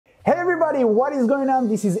Hey everybody, what is going on?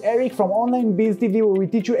 This is Eric from Online Biz TV, where we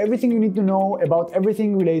teach you everything you need to know about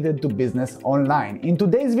everything related to business online. In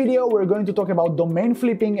today's video, we're going to talk about domain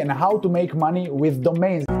flipping and how to make money with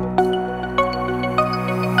domains.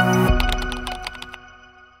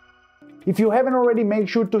 If you haven't already, make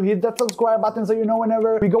sure to hit that subscribe button so you know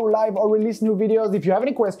whenever we go live or release new videos. If you have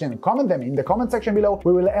any questions, comment them in the comment section below.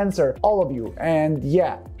 We will answer all of you. And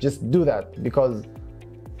yeah, just do that because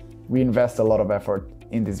we invest a lot of effort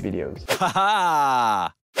in these videos. Haha!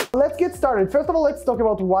 Let's get started. First of all, let's talk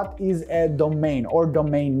about what is a domain or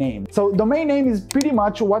domain name. So domain name is pretty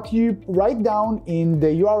much what you write down in the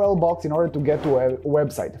URL box in order to get to a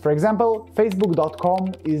website. For example,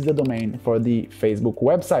 facebook.com is the domain for the Facebook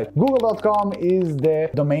website. Google.com is the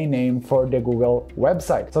domain name for the Google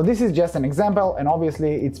website. So this is just an example, and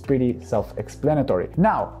obviously it's pretty self-explanatory.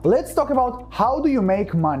 Now, let's talk about how do you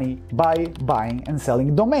make money by buying and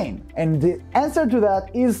selling domain. And the answer to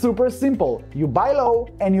that is super simple. You buy low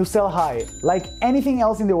and you sell high. Like anything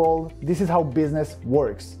else in the world, this is how business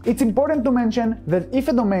works. It's important to mention that if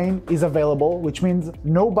a domain is available, which means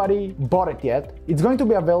nobody bought it yet, it's going to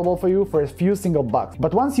be available for you for a few single bucks.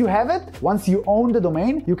 But once you have it, once you own the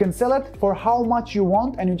domain, you can sell it for how much you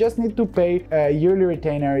want, and you just need to pay a yearly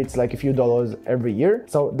retainer. It's like a few dollars every year.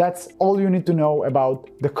 So that's all you need to know about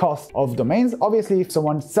the cost of domains. Obviously, if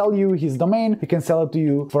someone sells you his domain, he can sell it to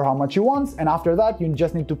you for how much you want, and after that, you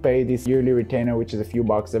just need to pay this yearly retainer, which is a few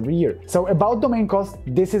bucks every year. So about domain cost,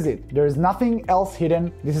 this is it. There's nothing else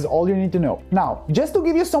hidden. This is all you need to know. Now, just to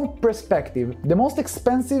give you some perspective, the most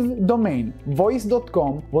expensive domain,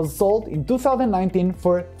 voice.com, was sold in 2019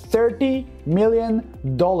 for $30 million.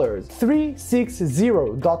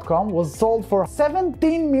 360.com was sold for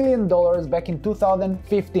 $17 million back in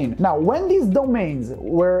 2015. Now, when these domains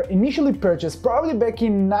were initially purchased, probably back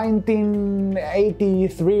in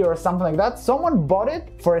 1983 or something like that, someone bought it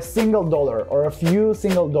for a single dollar or a few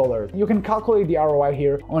single dollars. You can calculate the ROI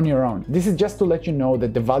here on your own. This is just to let you know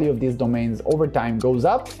that the value of these domains over time goes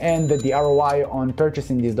up, and that the ROI on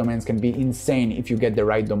purchasing these domains can be insane if you get the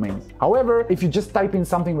right domains. However, if you just type in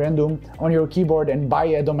something random on your keyboard and buy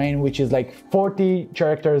a domain which is like 40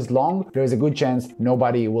 characters long, there is a good chance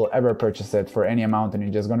nobody will ever purchase it for any amount, and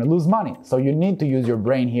you're just going to lose money. So you need to use your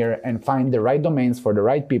brain here and find the right domains for the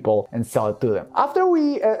right people and sell it to them. After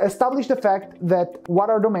we establish the fact that what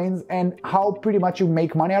are domains and how pretty much you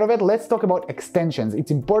make money out of it, let's talk about extensions.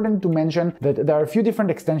 It's important to mention that there are a few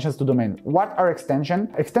different extensions to domain. What are extensions?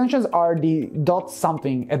 Extensions are the dot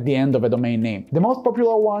something at the end of a domain name. The most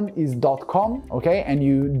popular one is .com, okay, and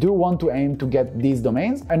you do want to aim to get these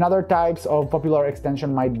domains. Another types of popular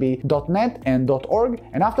extension might be .net and .org,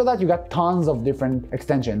 and after that you got tons of different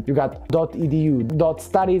extensions. You got .edu,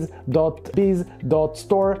 .studies, .biz,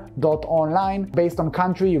 .store, .online. Based on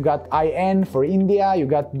country, you got IN for India, you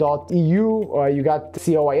got .eu, or you got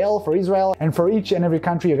COIL for Israel, and for each and every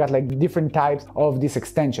country you got like different types of these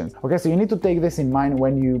extensions. Okay, so you need to take this in mind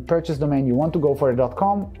when you purchase domain. You want to go for a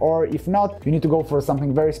 .com, or if not, you need to go for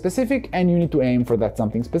something very specific, and you need to aim for that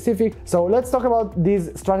something specific. So let's talk about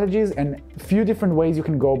these strategies and a few different ways you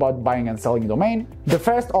can go about buying and selling a domain. The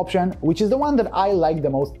first option, which is the one that I like the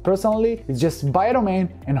most personally, is just buy a domain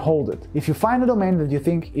and hold it. If you find a domain that you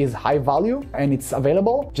think is high value and it's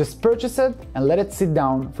available, just purchase it and let it sit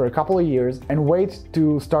down for a couple of years and wait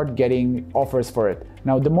to start getting offers for it.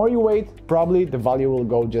 Now, the more you wait, probably the value will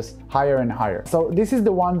go just higher and higher. So this is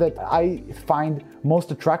the one that I find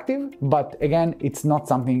most attractive, but again, it's not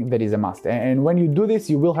something that is a must. And when you do this,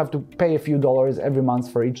 you will have to pay a few dollars every month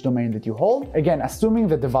for each domain that you hold. Again, assuming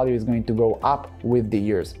that the value is going to go up with the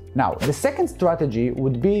years. Now, the second strategy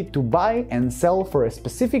would be to buy and sell for a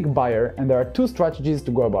specific buyer, and there are two strategies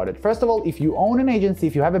to go about it. First of all, if you own an agency,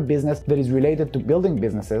 if you have a business that is related to building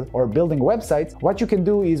businesses or building websites, what you can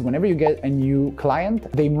do is whenever you get a new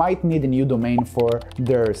client, they might need a new domain for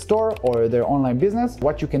their store or their online business.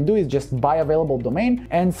 What you can do is just buy available domain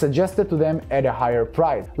and suggest it to them at a higher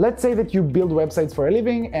price. Let's say that you build websites for a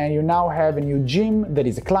living and you now have a new Jim that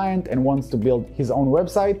is a client and wants to build his own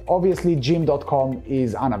website. Obviously, Jim.com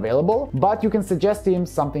is unavailable, but you can suggest him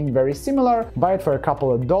something very similar, buy it for a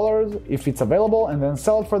couple of dollars if it's available, and then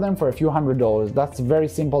sell it for them for a few $100s. That's very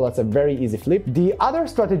simple. That's a very easy flip. The other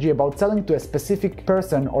strategy about selling to a specific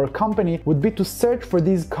person or company would be to search search for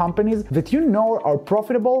these companies that you know are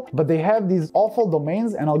profitable, but they have these awful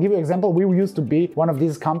domains. And I'll give you an example. We used to be one of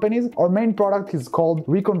these companies. Our main product is called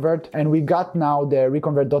Reconvert, and we got now the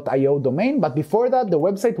reconvert.io domain, but before that the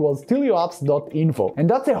website was teleoapps.info, and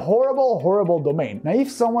that's a horrible domain. Now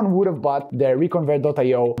if someone would have bought the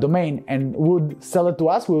reconvert.io domain and would sell it to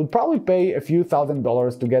us, we would probably pay a few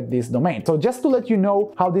 $1,000s to get this domain. So just to let you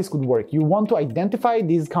know how this could work, you want to identify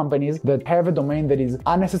these companies that have a domain that is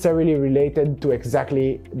unnecessarily related to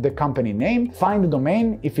exactly the company name, find the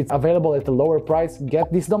domain. If it's available at a lower price,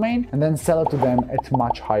 get this domain and then sell it to them at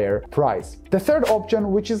much higher price. The third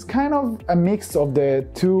option, which is kind of a mix of the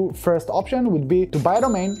two first options, would be to buy a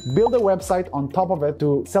domain, build a website on top of it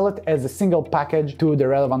to sell it as a single package to the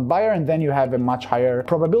relevant buyer, and then you have a much higher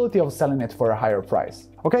probability of selling it for a higher price.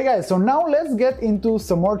 Okay guys, so now let's get into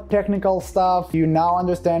some more technical stuff. You now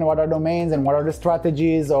understand what are domains and what are the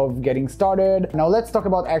strategies of getting started. Now let's talk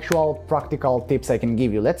about actual practical tips I can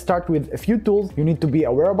give you. Let's start with a few tools you need to be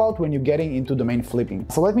aware about when you're getting into domain flipping.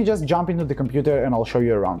 So let me just jump into the computer and I'll show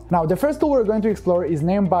you around. Now the first tool we're going to explore is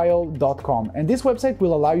namebio.com, and this website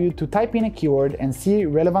will allow you to type in a keyword and see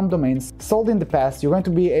relevant domains sold in the past. You're going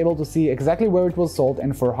to be able to see exactly where it was sold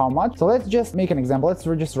and for how much. So let's just make an example. Let's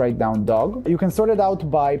just write down dog. You can sort it out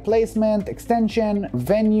by placement, extension,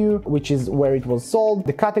 venue, which is where it was sold,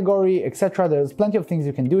 the category, etc. There's plenty of things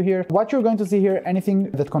you can do here. What you're going to see here,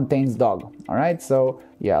 anything that contains dog. All right, so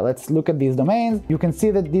yeah, let's look at these domains. You can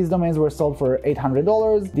see that these domains were sold for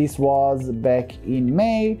 $800. This was back in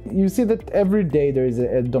May. You see that every day there is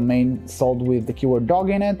a domain sold with the keyword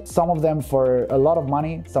dog in it. Some of them for a lot of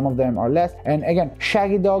money, some of them are less. And again,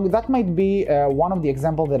 Shaggy Dog, that might be one of the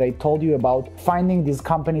examples that I told you about finding these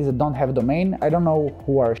companies that don't have a domain. I don't know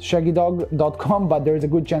who are shaggydog.com, but there is a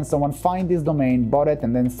good chance someone find this domain, bought it,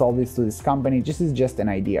 and then sold this to this company. This is just an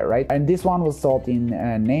idea, right? And this one was sold in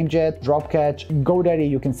Namejet, Dropcatch,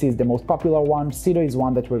 GoDaddy. You can see is the most popular one. Sedo is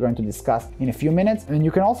one that we're going to discuss in a few minutes. And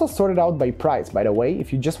you can also sort it out by price, by the way.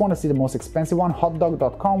 If you just want to see the most expensive one,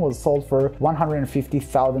 hotdog.com was sold for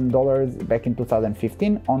 $150,000 back in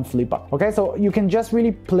 2015 on Flippa. Okay, so you can just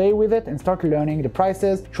really play with it and start learning the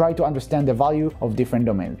prices, try to understand the value of different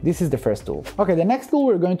domains. This is the first tool. Okay, the next tool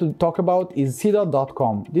we're going to talk about is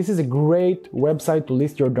Sedo.com. This is a great website to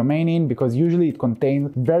list your domain in because usually it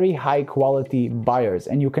contains very high quality buyers,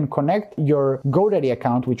 and you can connect your GoDaddy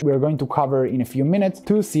account, which we're going to cover in a few minutes,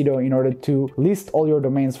 to Sedo in order to list all your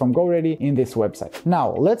domains from GoDaddy in this website.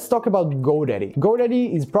 Now, let's talk about GoDaddy.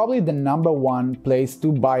 GoDaddy is probably the #1 place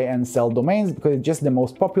to buy and sell domains because it's just the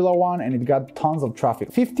most popular one and it got tons of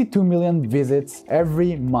traffic. 52 million visits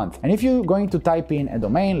every month. And if you're going to type in a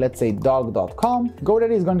domain, let's say dog.com,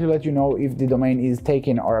 GoDaddy is going to let you know if the domain is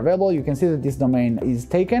taken or available. You can see that this domain is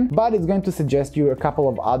taken, but it's going to suggest you a couple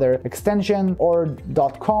of other extension or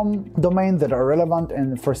 .com domains that are relevant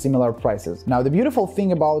and for similar prices. Now, the beautiful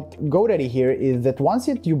thing about GoDaddy here is that once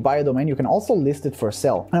you buy a domain, you can also list it for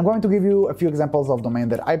sale. And I'm going to give you a few examples of domain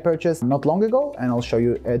that I purchased not long ago, and I'll show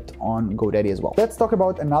you it on GoDaddy as well. Let's talk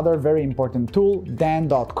about another very important tool,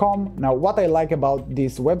 Dan.com. Now, what I like about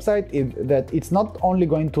this website is that it's not only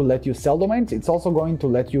going to let you sell domains, it's also going to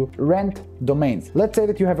let you rent domains. Let's say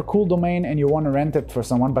that you have a cool domain and you want to rent it for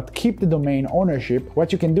someone, but keep the domain ownership.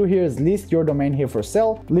 What you can do here is list your domain here for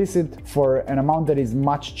sale, list it for an amount that is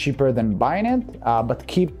much cheaper than buying it, but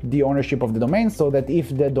keep the ownership of the domain so that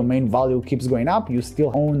if the domain value keeps going up, you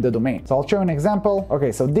still own the domain. So I'll show you an example.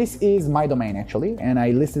 Okay, so this is my domain actually, and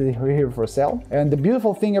I listed it here for sale. And the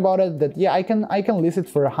beautiful thing about it that yeah, I can list it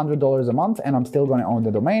for $100 a month and I'm still going to own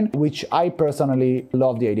the domain, which I personally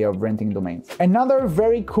love the idea of renting domains. Another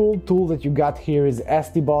very cool tool that you got here is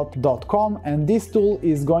stbot.com, and this tool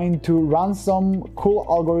is going to run some cool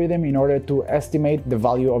algorithm in order to estimate the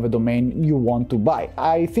value of a domain you want to buy.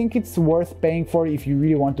 I think it's worth paying for if you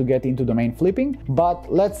really want to get into domain flipping,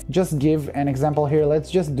 but let's just give an example here. Let's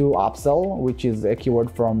just do upsell, which is a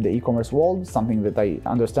keyword from the e-commerce world, something that I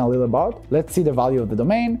understand a little about. Let's see the value of the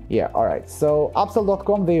domain. Yeah, all right. So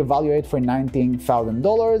upsell.com, they evaluate for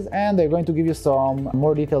 $19,000 and they're going to give you some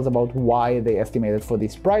more details about why they estimated for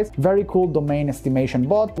this price. Very cool domain estimation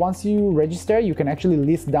bot. Once you register, you can actually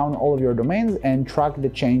list down all of your domains and track the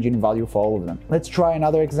change in value for all of them. Let's try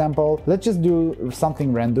another example. Let's just do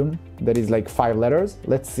something random that is like 5 letters.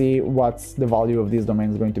 Let's see what's the value of this domain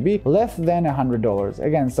is going to be. Less than $100.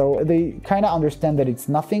 Again, so they kind of understand that it's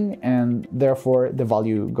nothing and therefore the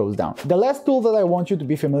value goes down. The last tool that I want you to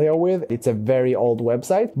be familiar with, it's a very old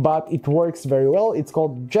website, but it works very well. It's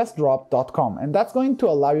called justdrop.com, and that's going to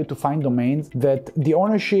allow you to find domains that the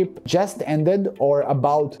ownership just ended or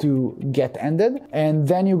about to get ended, and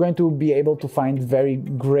then you're going to be able to find very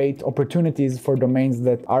great opportunities for domains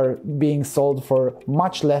that are being sold for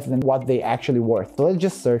much less than what they actually worth. So let's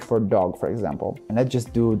just search for dog, for example, and let's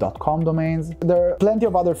just do .com domains. There are plenty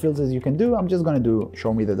of other filters you can do. I'm just going to do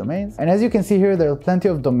show me the domains, and as you can see here, there are plenty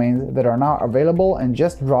of domains that are now available and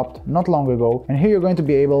just dropped not long ago, and here you're going to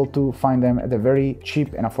be able to find them at a very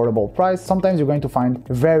cheap and affordable price. Sometimes you're going to find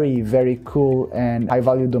very cool and high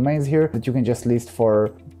value domains here that you can just list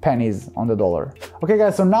for pennies on the dollar. Okay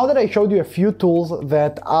guys, so now that I showed you a few tools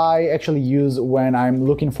that I actually use when I'm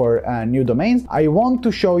looking for new domains, I want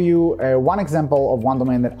to show you one example of one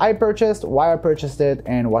domain that I purchased, why I purchased it,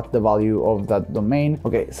 and what's the value of that domain.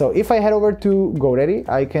 Okay, so if I head over to GoDaddy,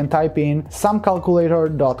 I can type in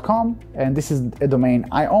sumcalculator.com, and this is a domain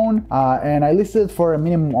I own, and I listed it for a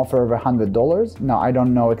minimum offer of $100. Now I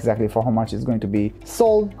don't know exactly for how much it's going to be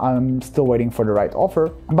sold. I'm still waiting for the right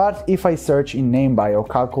offer, but if I search in NameBuy or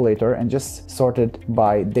calculator and just sort it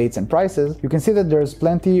by dates and prices, you can see that there's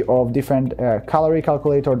plenty of different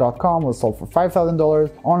calorie-calculator.com was sold for $5,000,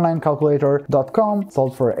 onlinecalculator.com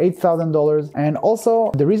sold for $8,000, and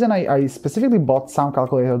also the reason I specifically bought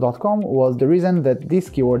sumcalculator.com was the reason that this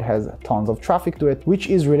keyword has tons of traffic to it, which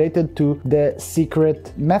is related to the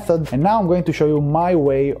secret method. And now I'm going to show you my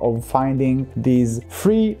way of finding these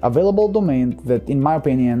free available domains that in my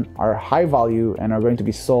opinion are high value and are going to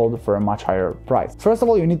be sold for a much higher price. First of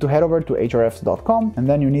all, you need to head over to hrefs.com, and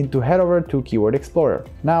then you need to head over to Keyword Explorer.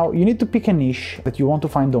 Now you need to pick a niche that you want to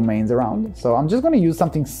find domains around. So I'm just going to use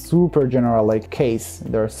something super general like case.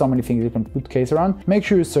 There are so many things you can put case around. Make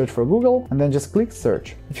sure you search for Google and then just click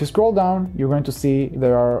search. If you scroll down, you're going to see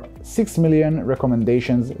there are 6 million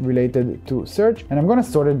recommendations related to search, and I'm going to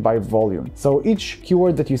sort it by volume. So each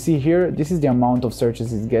keyword that you see here, this is the amount of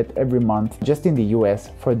searches it gets every month just in the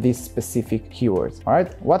US for these specific keywords. All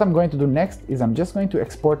right, what I'm going to do next is I'm just going to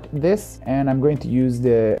export this, and I'm going to use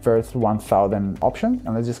the first 1000 option,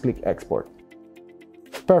 and let's just click export.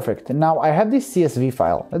 Perfect. Now I have this CSV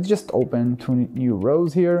file. Let's just open 2 new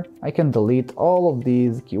rows here. I can delete all of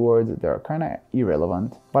these keywords. They're kind of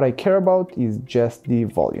irrelevant. What I care about is just the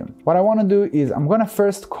volume. What I want to do is I'm going to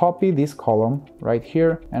first copy this column right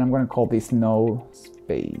here, and I'm going to call this no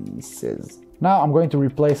spaces. Now I'm going to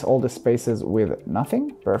replace all the spaces with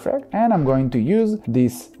nothing. Perfect. And I'm going to use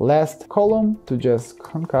this last column to just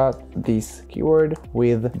concat this keyword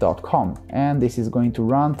with .com. And this is going to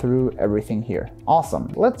run through everything here.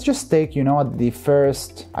 Awesome. Let's just take, the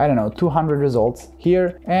first, 200 results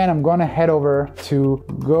here. And I'm going to head over to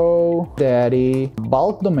GoDaddy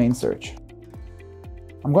bulk domain search.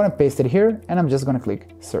 I'm going to paste it here, and I'm just going to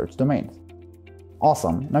click search domains.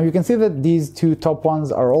 Awesome. Now you can see that these 2 top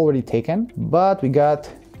ones are already taken, but we got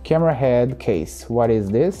camera head case. What is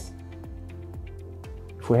this?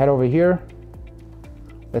 If we head over here,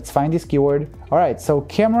 let's find this keyword. All right, so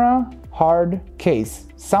camera hard case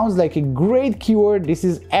sounds like a great keyword. This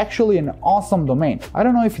is actually an awesome domain. I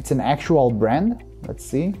don't know if it's an actual brand. Let's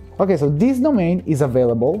see. Okay, so this domain is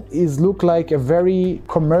available. It looks like a very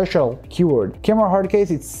commercial keyword. Camera hard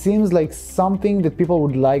case, it seems like something that people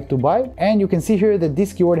would like to buy. And you can see here that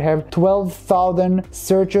this keyword have 12,000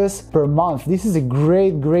 searches per month. This is a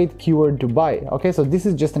great keyword to buy. Okay, so this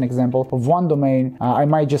is just an example of one domain. I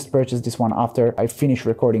might just purchase this one after I finish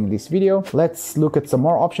recording this video. Let's look at some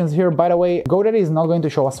more options here. By the way, GoDaddy is not going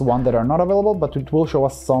to show us one that are not available, but it will show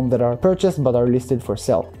us some that are purchased but are listed for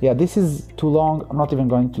sale. Yeah, this is too long. I'm not even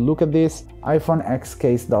going to look at this.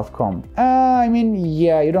 iPhoneXcase.com.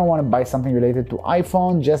 Yeah, you don't want to buy something related to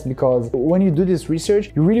iPhone, just because when you do this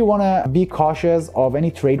research, you really want to be cautious of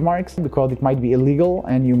any trademarks because it might be illegal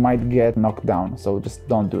and you might get knocked down. So just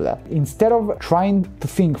don't do that. Instead of trying to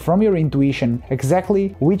think from your intuition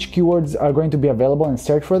exactly which keywords are going to be available and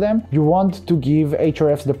search for them, you want to give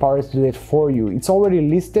Ahrefs the power to do it for you. It's already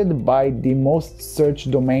listed by the most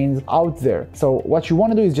searched domains out there. So what you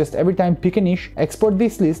want to do is just every time pick a niche, export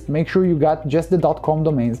this list, make sure you got just the .com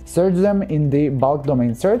domains, search them in the bulk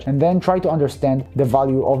domain search, and then try to understand the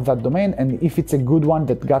value of that domain, and if it's a good one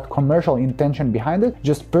that got commercial intention behind it,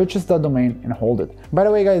 just purchase that domain and hold it. By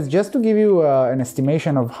the way guys, just to give you an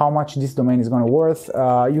estimation of how much this domain is going to worth,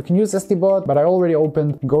 you can use STBot, but I already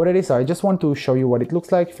opened GoDaddy, so I just want to show you what it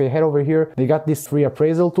looks like. If you head over here, they got this free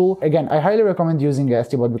appraisal tool. Again, I highly recommend using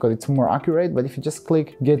STBot because it's more accurate, but if you just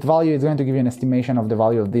click get value, it's going to give you an estimation of the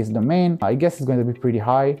value of this domain. I guess it's going to be pretty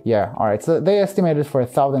high. Yeah, all right, so they estimated for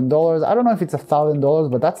 $1,000. I don't know if it's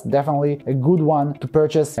 $1,000, but that's definitely a good one to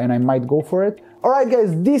purchase, and I might go for it. Alright guys,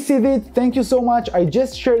 this is it. Thank you so much. I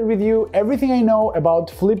just shared with you everything I know about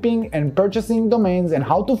flipping and purchasing domains and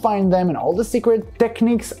how to find them and all the secret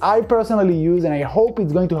techniques I personally use, and I hope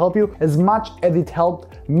it's going to help you as much as it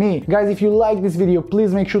helped me. Guys, if you like this video,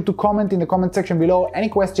 please make sure to comment in the comment section below any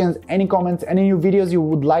questions, any comments, any new videos you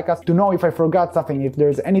would like us to know. If I forgot something, if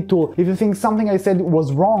there's any tool, if you think something I said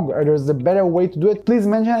was wrong or there's a better way to do it, please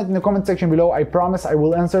mention it in the comment section below. I promise I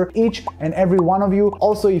will answer each and every one of you.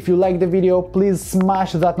 Also, if you like the video, please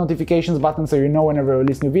smash that notifications button so you know whenever I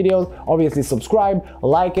release new videos. Obviously subscribe,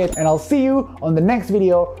 like it, and I'll see you on the next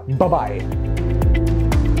video. Bye bye.